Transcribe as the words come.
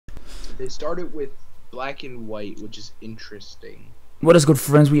They started with black and white, which is interesting. What is good,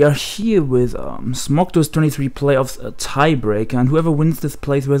 friends? We are here with Smog's 23 playoffs tiebreaker, and whoever wins this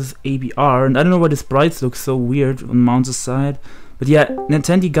plays versus ABR. And I don't know why the sprites look so weird on mons' side, but yeah,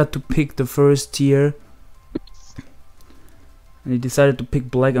 Nintendi got to pick the first tier, and he decided to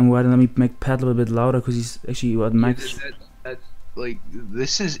pick black and white. And let me make Patlop a bit louder because he's actually what max. Like,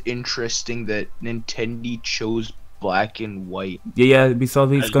 this is interesting that Nintendi chose black and white. Yeah, we thought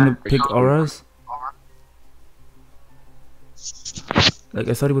he was gonna pick auras. Like,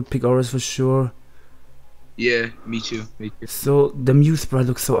 I thought he would pick auras for sure. Yeah, me too. So the Mew sprite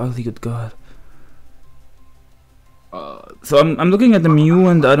looks so ugly, good god. So I'm looking at the Mew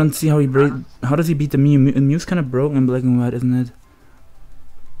and I don't see how how does he beat the Mew? Mew's kind of broken in black and white, isn't it?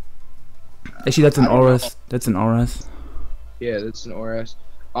 Actually, that's an auras. That's an auras. Yeah, that's an auras.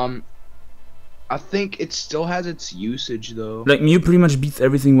 I think it still has its usage though. Like, Mew pretty much beats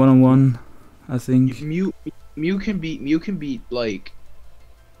everything one-on-one, I think. Mew can beat like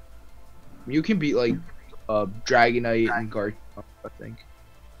Dragonite and Garchomp, I think.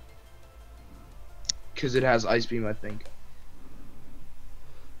 Cause it has Ice Beam, I think.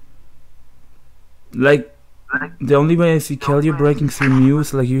 Like, the only way I see Keldeo breaking through Mew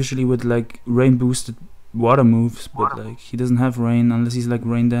is like usually with like rain boosted water moves, but like he doesn't have rain unless he's like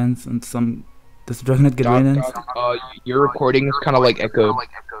Rain Dance and some. Does Dragonite get Rain Dance? Your recording is kind of like echoed.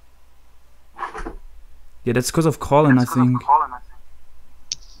 Yeah, that's because of Colin, I think.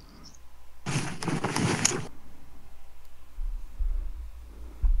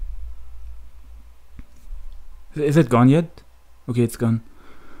 Is it gone yet? Okay, it's gone.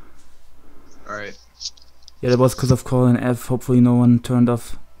 Alright. Yeah, that was because of Colin F. Hopefully no one turned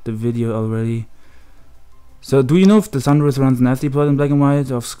off the video already. So, do you know if the Thundurus runs Nasty Plot in black and white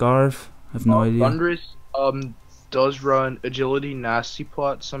or Scarf? I have no idea. Thundurus does run Agility Nasty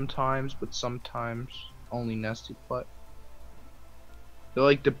Plot sometimes, but sometimes only Nasty Plot. They're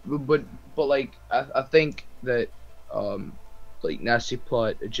like but like I think that like Nasty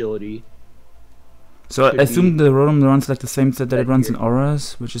Plot Agility. So I assume the Rotom runs like the same set that it runs in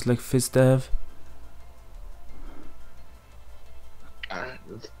Auras, which is like Fizz-Dev.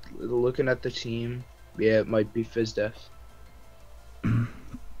 Looking at the team, yeah, it might be Fizz-Dev.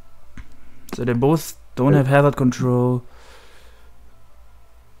 So they both don't have hazard control.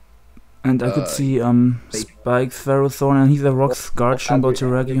 And I could see Spike, Ferrothorn, and he's a Rock's Guard Shumbo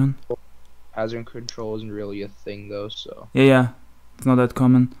Terrakion. Hazard control isn't really a thing though, so. Yeah, it's not that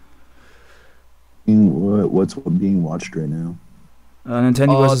common. What's being watched right now?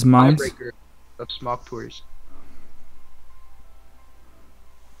 Nintendi versus mons. Of Smog Tours.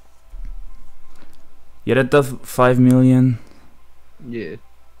 Yeah, that does 5 million. Yeah.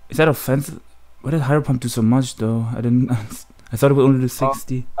 Is that offensive? Why did Hydro Pump do so much though? I didn't. I thought it would only do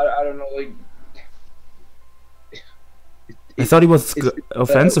 60. I don't know, like. I thought he was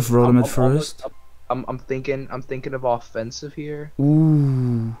offensive Rotom at first. I'm thinking of offensive here.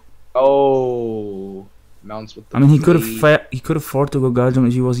 Ooh. Oh, mounts with the. I mean, he could afford to go Guardian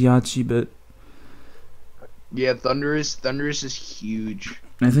if he was Yachi, but yeah, Thundurus is huge.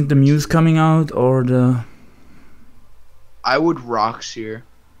 I think the Mew's coming out or the. I would Rocks here.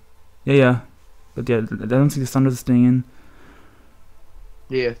 Yeah, but yeah, I don't think the Thundurus is staying in.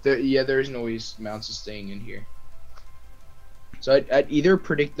 Yeah, there is no way mounts is staying in here. So I'd either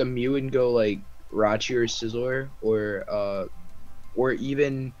predict the Mew and go like Rachi or Sizzler, or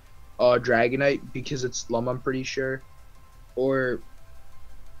even Dragonite because it's Slum, I'm pretty sure, or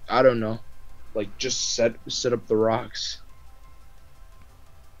I don't know, like just set up the rocks.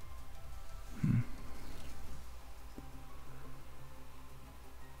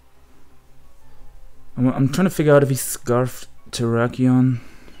 I'm trying to figure out if he's Scarf Terrakion.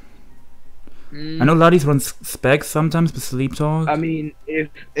 I know Ladies runs Specs sometimes, but Sleep Talk. I mean,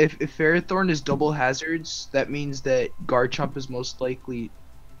 if Ferrothorn is double hazards, that means that Garchomp is most likely,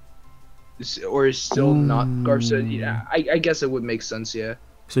 or is still not Garf. So yeah, I guess it would make sense. Yeah.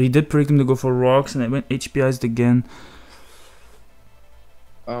 So he did predict him to go for Rocks, and it went HPI'd again.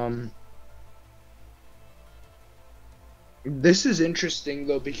 This is interesting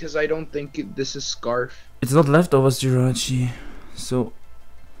though because I don't think this is Scarf. It's not leftovers Jirachi, so.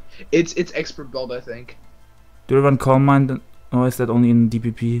 It's expert build, I think. Do they run Calm Mind? Or is that only in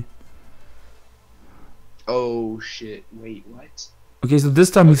DPP? Oh shit! Wait, what? Okay, so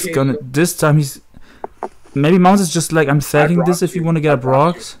this time he's gonna. This time he's. Maybe Mounts is just like, I'm sacking this if you want to get up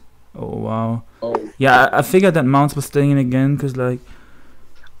rocks. Oh wow. Oh. Yeah, I figured that Mounts was staying in again because like.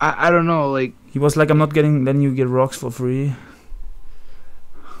 I don't know, like. He was like, I'm not letting you get rocks for free.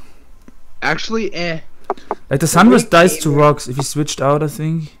 Actually, Like the Sunburst dies to rocks if he switched out, I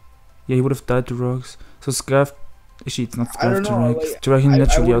think. Yeah, he would have died to rocks. So Scav... Actually, it's not I don't Scav know. direct. Like, Dragon I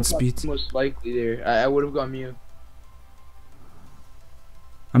naturally would have gone outspeeds. most likely there. I would have gone Mew.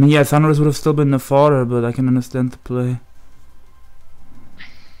 I mean, yeah, Thunderous would have still been the fodder, but I can understand the play.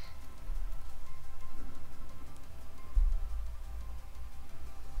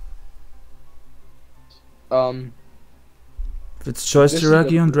 If it's choice This to is a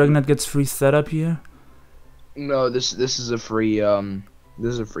Dragon, free- Dragonite gets free setup here. No, this is a free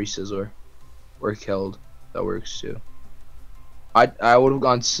Scizor. Or killed. That works too. I would have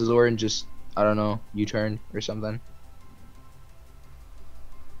gone Scizor and just, I don't know, U-turn or something.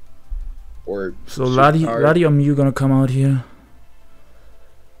 Or So Superpower. Ladi or Mew gonna come out here?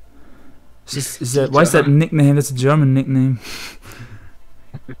 Why is that nickname? That's a German nickname.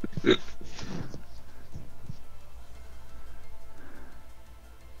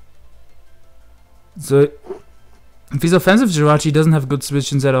 So, if he's offensive, Jirachi doesn't have good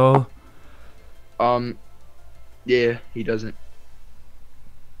switch-ins at all. Yeah, he doesn't.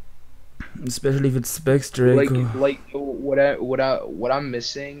 Especially if it's Specs Draco. Like what I'm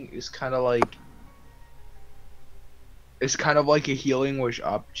missing is kind of like, it's kind of like a healing wish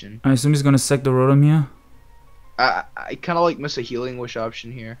option. I assume he's gonna sack the Rotom here. I kind of like miss a healing wish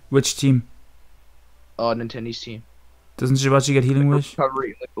option here. Which team? Nintendi's team. Doesn't Jirachi get healing wish?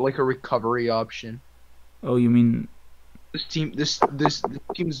 Recovery, like a recovery option. Oh, you mean... This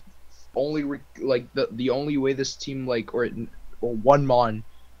team's only the only way this team like or one mon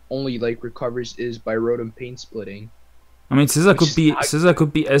only like recovers is by Rotom pain splitting. I mean, Scissor could be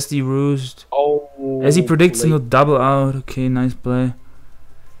SD Roost. Oh, As he predicts, like, he'll double out. Okay, nice play.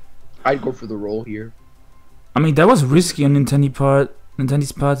 I'd go for the roll here. I mean, that was risky on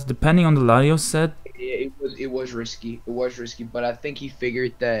Nintendi's part. Depending on the Larios set. Yeah, it was risky. It was risky, but I think he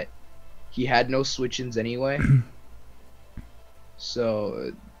figured that he had no switch-ins anyway.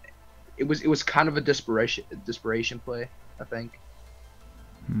 So it was kind of a desperation play, I think.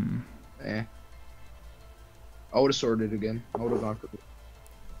 Eh. I would have sorted again. I would have gone for it.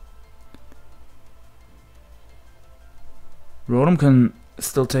 Rotom can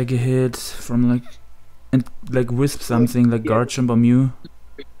still take a hit from like wisp something like Garchomp or Mew.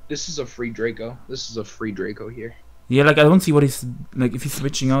 This is a free Draco. This is a free Draco here. Yeah, like I don't see what he's like if he's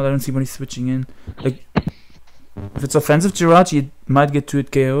switching out. I don't see what he's switching in. Like if it's offensive Jirachi, it might get to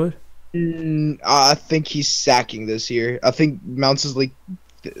it KO'd. I think he's sacking this here. I think Mounts is like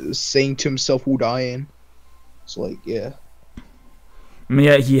saying to himself, "Who dying?" So like, yeah. I mean,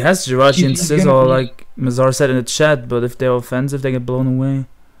 yeah, he has Jirachi and He's Scizor, gonna be- like Mazar said in the chat, but if they're offensive, they get blown away.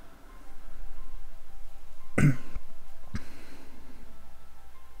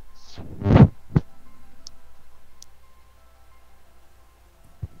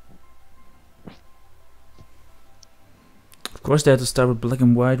 Of course, they had to start with black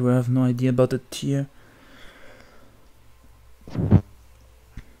and white, where I have no idea about the tier.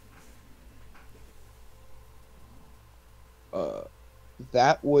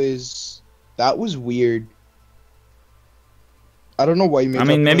 That was weird. I don't know why you made I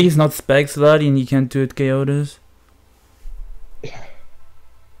mean, maybe he's not spec slutty and he can't do it KO this.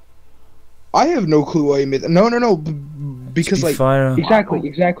 I have no clue why you made that. No. Because like Fire.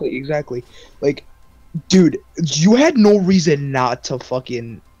 exactly. Like, dude, you had no reason not to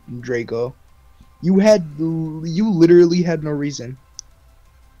fucking Draco. You literally had no reason.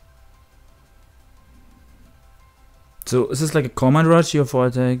 So is this like a command Rachi or 4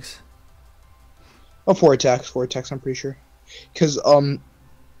 attacks? Oh, 4 attacks, I'm pretty sure. Cause the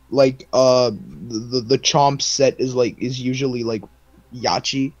Chomp set is usually like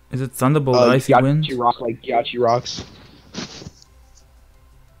Yachi. Is it Thunderbolt Icy Wind? Yachi rocks.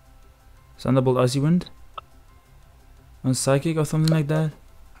 Thunderbolt Icy Wind? On Psychic or something like that?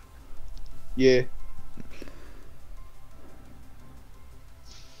 Yeah.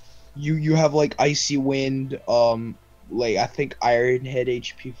 You have like Icy Wind, like I think Iron Head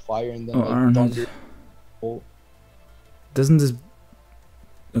HP Fire and then like Iron Head. Thunder. Bolt. Doesn't this...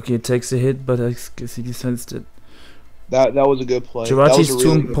 Okay, it takes a hit, but I guess he decides that... That was a good play. That Jirachi was is a too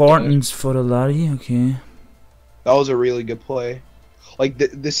really good important for the Lari, okay. play. That was a really good play. Like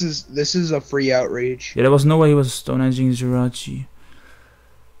this is a free outrage. Yeah, there was no way he was stone edging Jirachi.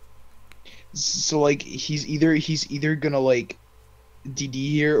 So like he's either gonna like DD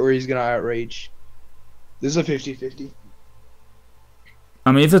here or he's gonna outrage. This is a 50-50.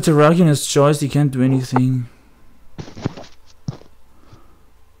 I mean, if it's a Jirachi in his choice, he can't do anything.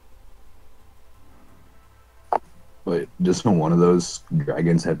 But just on one of those,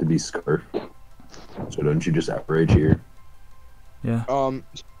 dragons have to be Scarf. So don't you just outrage here? Yeah.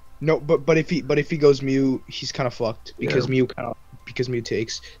 No, but if he goes Mew, he's kind of fucked because Yeah. Mew kind of because Mew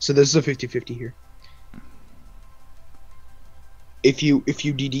takes. So this is a 50-50 here. If you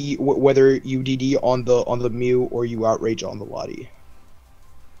DD, whether you DD on the Mew or you outrage on the Lottie.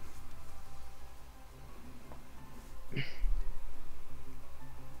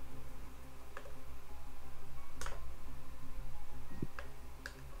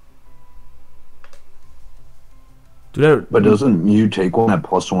 But doesn't Mew take one at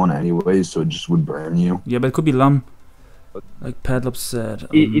 +1 anyway, so it just would burn you? Yeah, but it could be Lum, like Patlop said.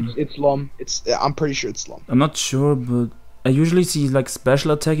 It's Lum. I'm pretty sure it's Lum. I'm not sure, but I usually see like special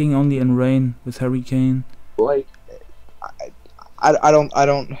attacking only in rain with Hurricane. Like, I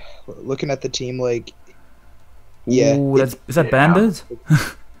don't. Looking at the team, like, yeah. Ooh, is that Bandit?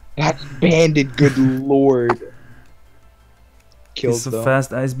 That's Bandit. Good lord. Kills so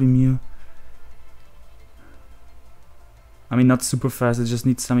fast, Ice Beam Mew. I mean, not super fast, it just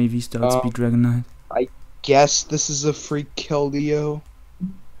needs some EVs to outspeed Dragon Knight. I guess this is a free Keldeo.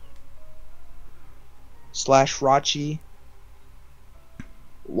 / Rachi.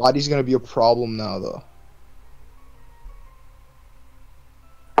 Lottie's gonna be a problem now, though.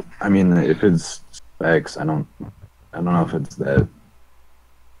 I mean, if it's specs, I don't know if it's that.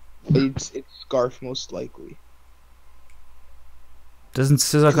 It's Scarf most likely. Doesn't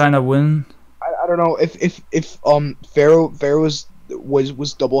Scissor kinda win? I don't know if Pharaoh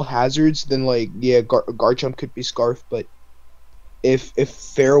was double hazards, then like yeah, Garchomp could be Scarf, but if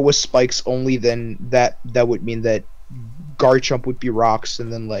Pharaoh was spikes only, then that would mean that Garchomp would be rocks,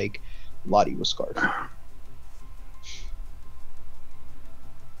 and then like Lottie was Scarf. I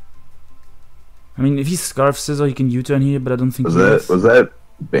mean, if he's Scarf Scissor, he can U-turn here, but I don't think was that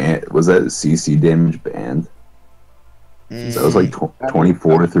CC damage banned? So that was like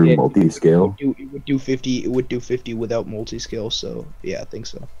 24 through multi-scale. It would do 50. It would do 50 without multi-scale. So yeah, I think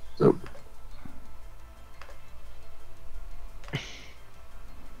so. So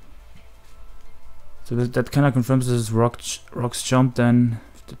that kind of confirms this is Rock's jump then.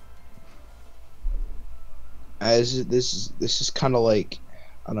 As this is kind of like,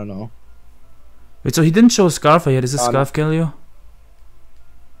 I don't know. Wait, so he didn't show Scarf yet. Is this Scarf kill you?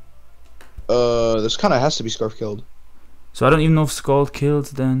 This kind of has to be Scarf killed. So I don't even know if Scald killed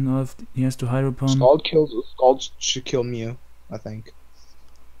then, or if he has to hide upon. Scald should kill Mew, I think.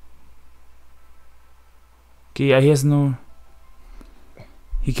 Okay, yeah, he has no.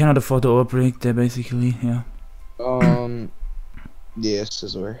 He cannot afford to overbreak there, basically. Yeah. Yeah,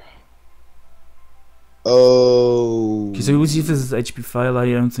 Scizor. Oh. Okay, so we'll see if this is HP Fire.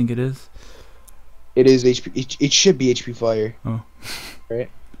 I don't think it is. It is HP. It should be HP Fire. Oh.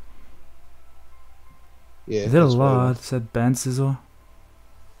 Right. Yeah. Is that a lot? Is that Band Scizor?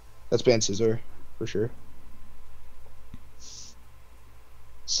 That's Band Scizor, for sure.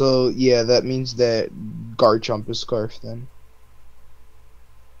 So yeah, that means that Garchomp is Scarf then.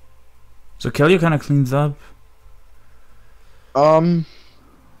 So Keldeo kind of cleans up.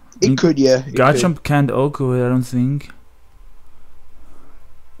 It could, yeah. Garchomp can't Oko it, I don't think.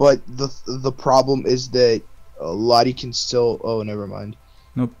 But the problem is that Lottie can still. Oh, never mind.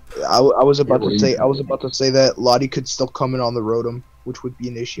 Nope. I was about to say that Lottie could still come in on the Rotom, which would be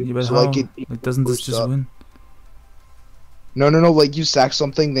an issue. Yeah, but so how? Like doesn't this just win? No. Like you sack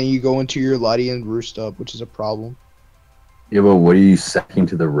something, then you go into your Lottie and roost up, which is a problem. Yeah, but what are you sacking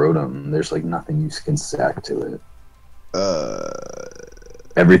to the Rotom? There's like nothing you can sack to it.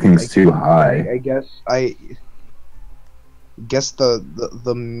 Everything's too high. I guess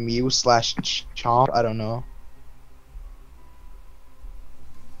the Mew / Chomp. I don't know.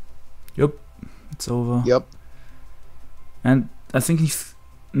 Yep, it's over. Yep. And I think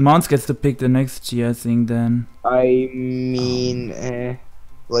Mons gets to pick the next G, I think, then. I mean,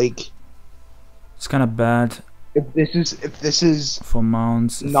 like, it's kind of bad. If this is for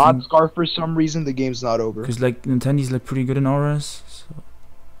Mons, not Scarf for some reason, the game's not over. Because like Nintendi's like pretty good in auras, so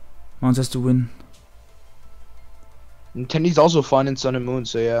Mons has to win. Nintendi's also fun in Sun and Moon,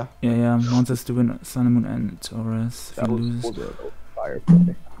 so yeah. Yeah, Mons has to win Sun and Moon and it's auras. If he loses. Fire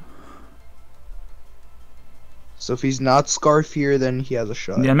play. So if he's not Scarf here, then he has a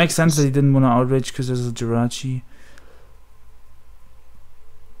shot. Yeah, it makes sense that he didn't want to outrage because there's a Jirachi.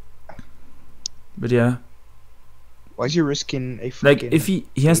 But yeah. Why is he risking a freaking... Like if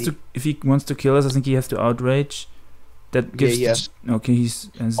he wants to kill us, I think he has to outrage. That gives okay,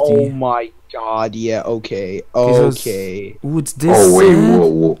 he's SD. Oh my god, yeah, okay. Okay. Ooh, it's this. Oh wait,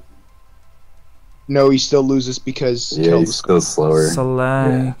 whoa. No, he still loses because he's still slower.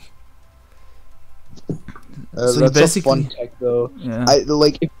 Slag. So that's a fun tech though. Yeah.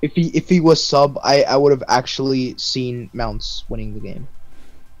 Like if he was sub, I would have actually seen Mounts winning the game.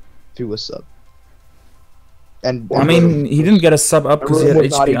 If he was sub. And I mean, he didn't get a sub up because he had Rotom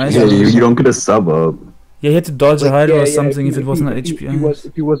was not HPI. Yeah, HPI. you don't get a sub up. Yeah, he had to dodge a Like, hydro yeah, or yeah, something if it wasn't an HPI.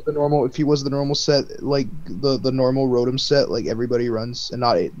 if he was the normal set, like the normal Rotom set, like everybody runs, and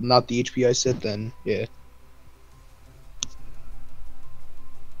not the HPI set, then yeah.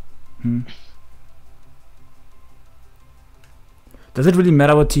 Does it really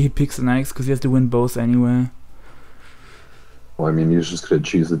matter what he picks next? Because he has to win both anyway. Well, I mean, he's just gonna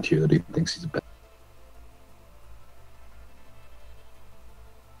choose the tier that he thinks he's best.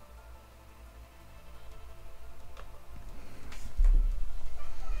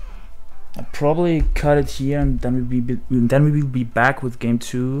 I'll probably cut it here, and then we will be back with game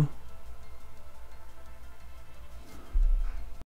 2.